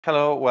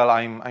Hello, well,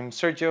 I'm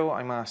Sergio.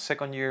 I'm a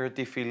second year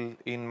DPhil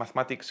in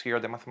mathematics here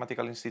at the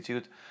Mathematical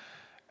Institute.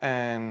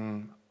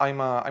 And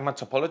I'm a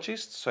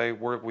topologist, so I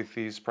work with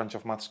this branch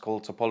of maths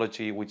called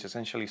topology, which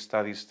essentially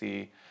studies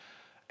the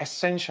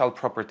essential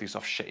properties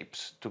of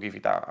shapes, to give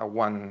it a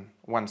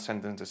one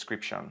sentence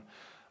description.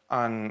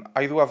 And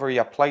I do a very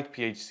applied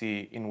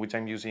PhD in which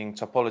I'm using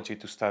topology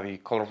to study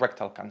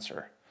colorectal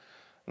cancer.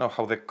 Now,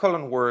 how the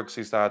colon works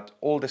is that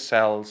all the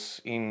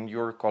cells in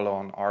your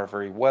colon are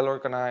very well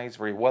organized,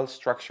 very well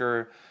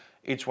structured.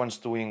 Each one's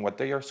doing what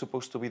they are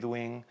supposed to be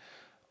doing.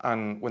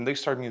 And when they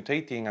start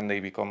mutating and they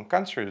become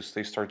cancerous,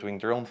 they start doing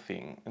their own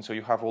thing. And so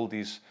you have all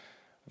these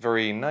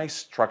very nice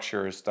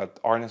structures that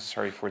are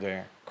necessary for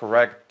the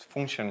correct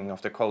functioning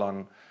of the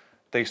colon.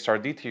 They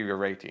start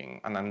deteriorating,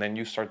 and then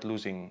you start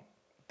losing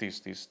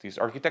this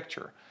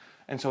architecture.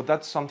 And so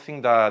that's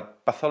something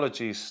that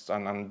pathologists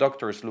and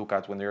doctors look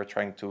at when they're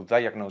trying to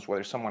diagnose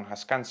whether someone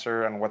has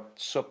cancer and what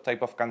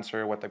subtype of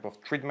cancer, what type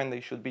of treatment they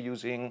should be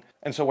using.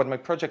 And so what my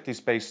project is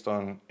based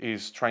on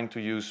is trying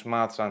to use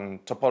maths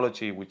and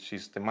topology, which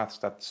is the maths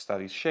that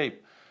studies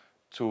shape,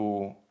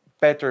 to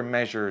better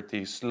measure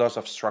this loss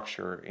of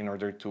structure in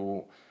order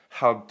to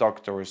help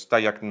doctors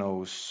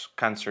diagnose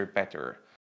cancer better.